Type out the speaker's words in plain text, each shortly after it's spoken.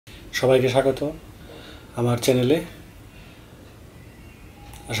সবাইকে স্বাগত আমার চ্যানেলে।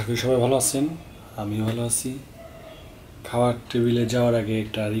 আশা করি সবাই ভালো আছেন, আমিও ভালো আছি। খাওয়ার টেবিলে যাওয়ার আগে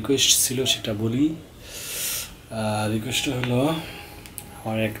একটা রিকোয়েস্ট ছিল, সেটা বলি। রিকোয়েস্টটা হলো,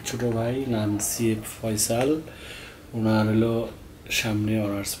 আমার এক ছোটো ভাই নাম CF ফয়সাল, ওনার হলো সামনে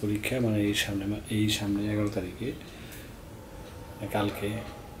অনার্স পরীক্ষা, মানে এই সামনে 11 তারিখে, কালকে,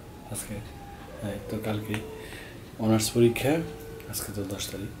 আজকে তো কালকে অনার্স পরীক্ষা, আজকে তো 10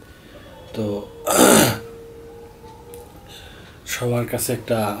 তারিখ। তো সবার কাছে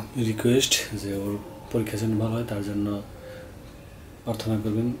একটা রিকোয়েস্ট যে ওর পরীক্ষা যেন ভালো হয়, তার জন্য প্রার্থনা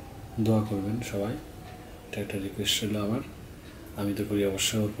করবেন, দোয়া করবেন সবাই। এটা একটা রিকোয়েস্ট ছিল আমার। আমি তো করি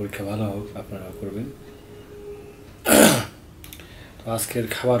অবশ্যই ওর পরীক্ষা ভালো হোক, আপনারাও করবেন। তো আজকের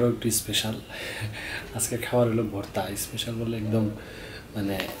খাবারও একটু স্পেশাল। আজকের খাবার হলো ভর্তা। স্পেশাল বললে একদম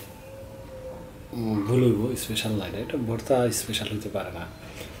মানে ভুল হইব, স্পেশাল লাগে, এটা ভর্তা স্পেশাল হতে পারে না,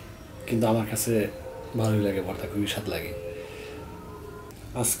 কিন্তু আমার কাছে ভালোই লাগে, ভর্তা খুবই স্বাদ লাগে।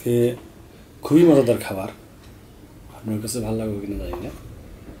 আজকে খুবই মজাদার খাবার, আপনার কাছে ভালো লাগবে কিনা জানি না।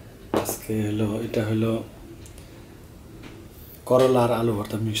 আজকে এটা হলো করলা আর আলু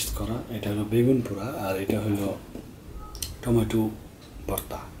ভর্তা মিক্স করা, এটা হলো বেগুন পোড়া, আর এটা হলো টমেটো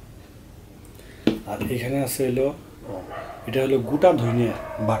ভর্তা। আর এখানে আছে এটা হলো গোটা ধনিয়া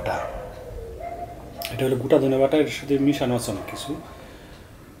বাটা। এটা হলো গোটা ধনিয়া বাটা, এর সাথে মিশানো আছে অনেক কিছু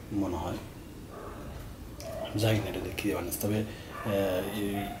মনে হয়, জানি না এটা কী বানাচ্ছে, তবে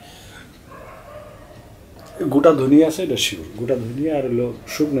গোটা ধনিয়া আছে, এটা শিওর গোটা ধনিয়া, আর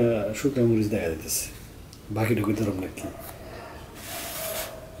শুকনো মরিচ দেখা যাইতেছে, বাকি ঢুকে ধরম নাকি।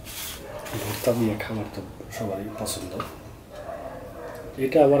 ভর্তা দিয়ে খাবার তো সবারই পছন্দ।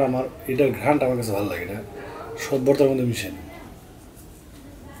 এটা আবার এটার ঘ্রাণটা আমার কাছে ভালো লাগে, এটা সব ভর্তার মধ্যে মিশে নি।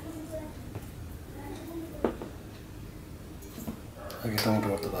 আগে টমেটো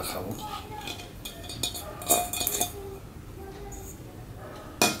ভর্তাটা খাবো।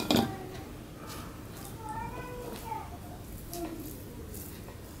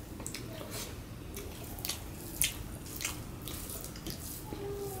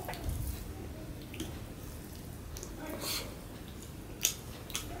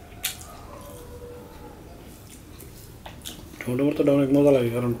 টমেটো ভর্তাটা অনেক মজা লাগে,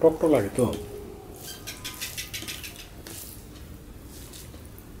 কারণ টক টক লাগে তো।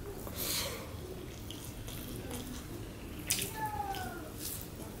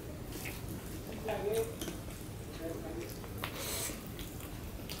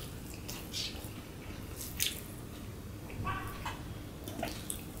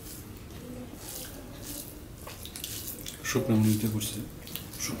 শুকনো মরিচ দিয়ে করছি,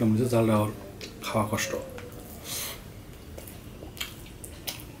 শুকনো মরিচের জালটা আর খাওয়া কষ্ট।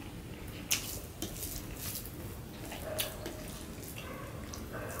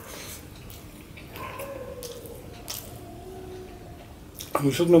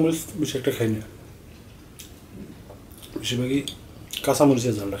 আমি শুকনো মরিচ বেশি একটা খাই না, বেশিরভাগই কাঁচা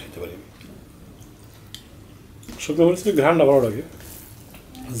মরিচের জালটা খেতে পারি আমি। শুকনো মরিচের ঘ্রাণটা ভালো লাগে,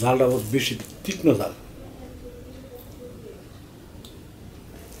 জালটা আবার বেশি তীক্ষ্ণ জাল।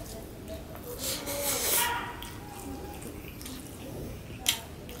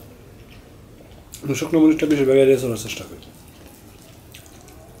 শুকনো মরিচটা বেশিরভাগ এড়িয়ে চলার চেষ্টা করি,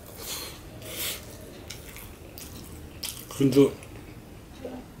 কিন্তু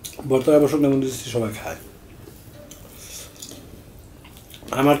বর্তমানে আবার শুকনো মরিচ সবাই খায়।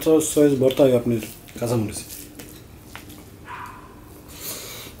 আমার তো চয়েস ভর্তা হয় আপনার কাঁচামরিচ।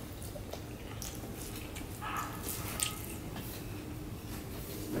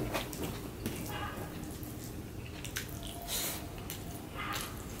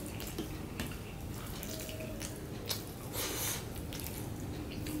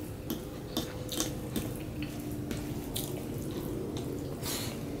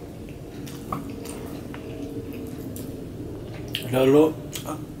 এটা হলো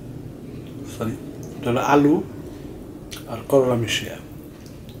এটা হলো আলু আর করলা মিশিয়ে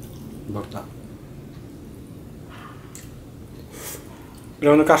ভর্তা। এটা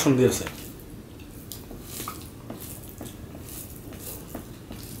মানে কাসুন দিয়েছে।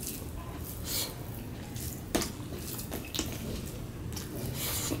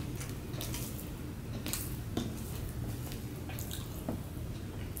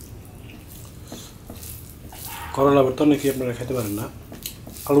 করলা ভর্তা নাকি আপনারা খেতে পারেন না,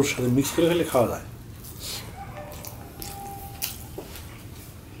 আলুর সাথে মিক্স করে খেলে খাওয়া যায়।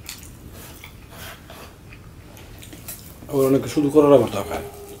 আবার অনেকে শুধু করলা ভর্তা খায়।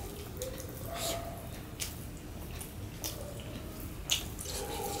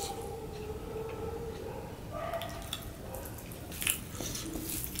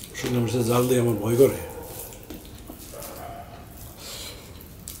 শুকনো মরিচের জাল দিয়ে আমার ভয় করে।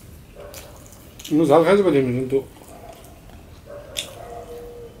 জাল খাইতে পারি আমি, কিন্তু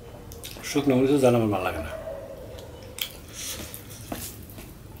শুকনো মরিচের জাল আমার ভালো লাগে না।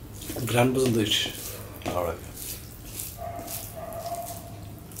 গ্রান পর্যন্ত ভালো লাগে।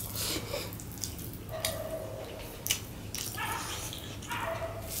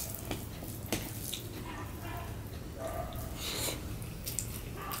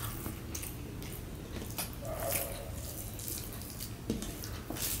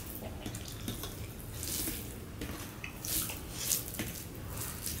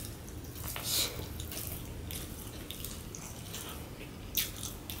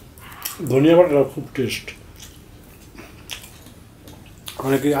 ধনিয়া পাতা খুব টেস্ট।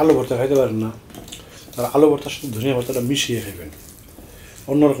 অনেকে আলু ভর্তা খাইতে পারেন না, আর আলু ভর্তার সাথে ধনিয়া ভর্তাটা মিশিয়ে খাইবেন,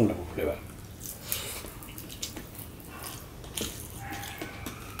 অন্যরকম লাগবে ফ্লেভার।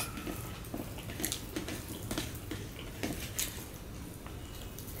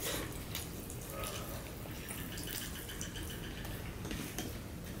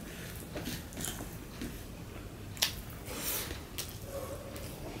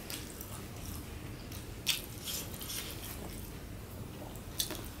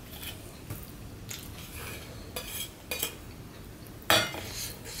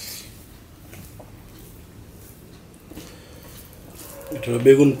 এটা হলো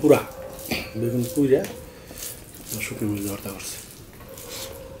বেগুন পুরা, বেগুন পুরা শুকনো মরিচ ভর্তা করছে,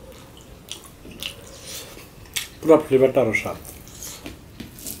 পুরা ফ্লেভারটা আরো স্বাদ।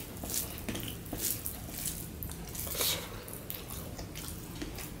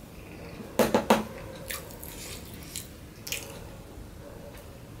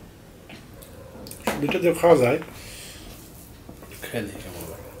 দুটো দিয়ে খাওয়া যায়, খেয়ে দিই কেমন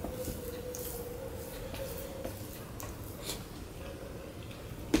লাগে।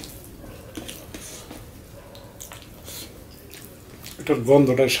 এটার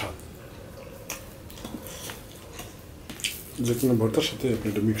গন্ধটাই স্বাদ, যে কোনো ভর্তার সাথে আপনি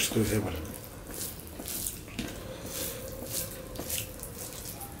এটা মিক্স করে খেতে পারেন।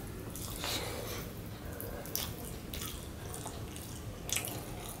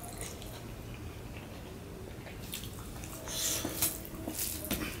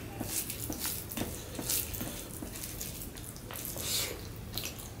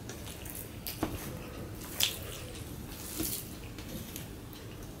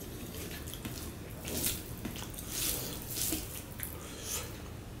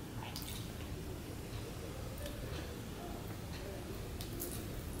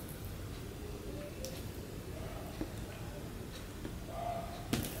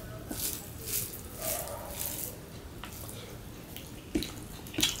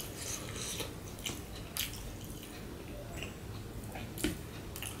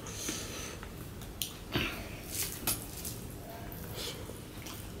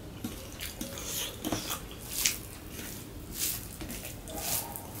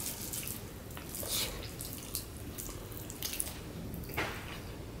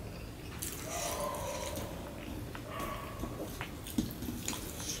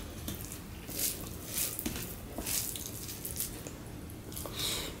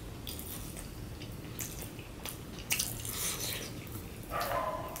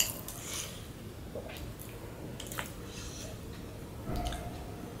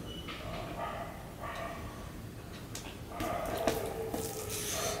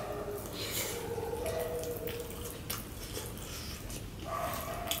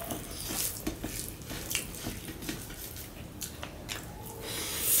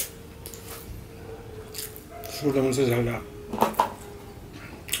 শুকনো মরিচের ঝালটা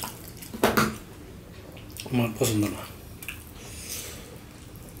আমার পছন্দ না,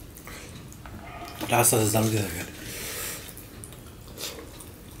 আস্তে আস্তে ঝাল দিয়ে থাকে।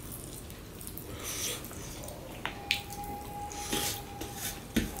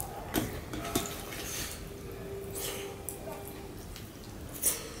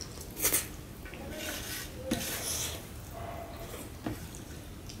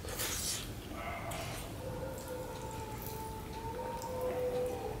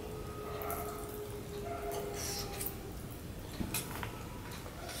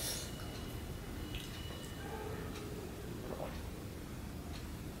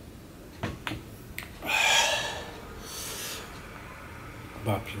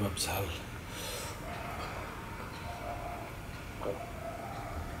 বাপরে বাপ ঝাল।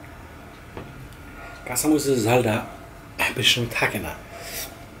 কাঁচামরিচের ঝালটা বেশি সময় থাকে না,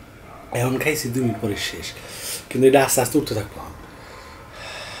 এখন খাইছি 2 মিনিট পরে শেষ, কিন্তু এটা আস্তে আস্তে উঠতে থাকবো।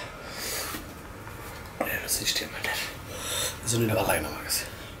 সিস্টেম এটার, এই জন্য এটা ভালো লাগে না আমার কাছে।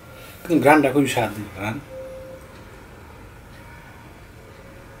 কিন্তু গ্রানটা খুবই স্বাদ গ্রান।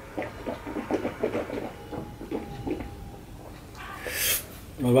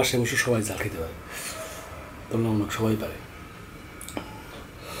 আমার বাসায় বসে সবাই জাল খেতে পারে, তুলনামূলক সবাই পারে।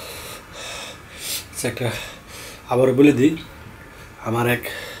 একটা আবারও বলে দিই, আমার এক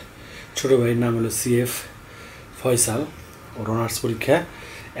ছোটো ভাইয়ের নাম হলো CF ফয়সাল, ওর অনার্স পরীক্ষা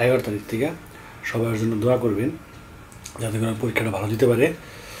 11 তারিখ থেকে। সবার জন্য দোয়া করবেন যাতে করে পরীক্ষাটা ভালো দিতে পারে।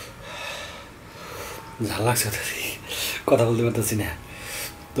 ঝাল লাগছে, কথা বলতে পারতেছি না।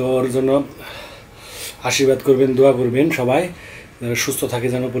 তো ওর জন্য আশীর্বাদ করবেন, দোয়া করবেন সবাই, সুস্থ থাকে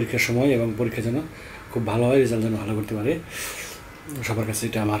যেন পরীক্ষার সময়, এবং পরীক্ষা যেন খুব ভালো হয়, রেজাল্ট যেন ভালো করতে পারে। সবার কাছে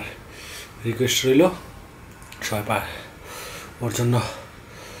এটা আমার রিকোয়েস্ট রইল। সবাই ওর জন্য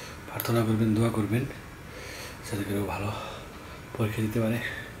প্রার্থনা করবেন, দোয়া করবেন যাতে করে ভালো পরীক্ষা দিতে পারে।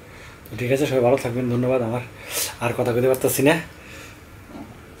 তো ঠিক আছে, সবাই ভালো থাকবেন, ধন্যবাদ। আমার আর কথা বলতে পারতেছি না,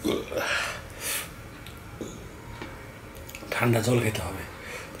 ঠান্ডা জল খেতে হবে।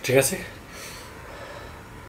 ঠিক আছে।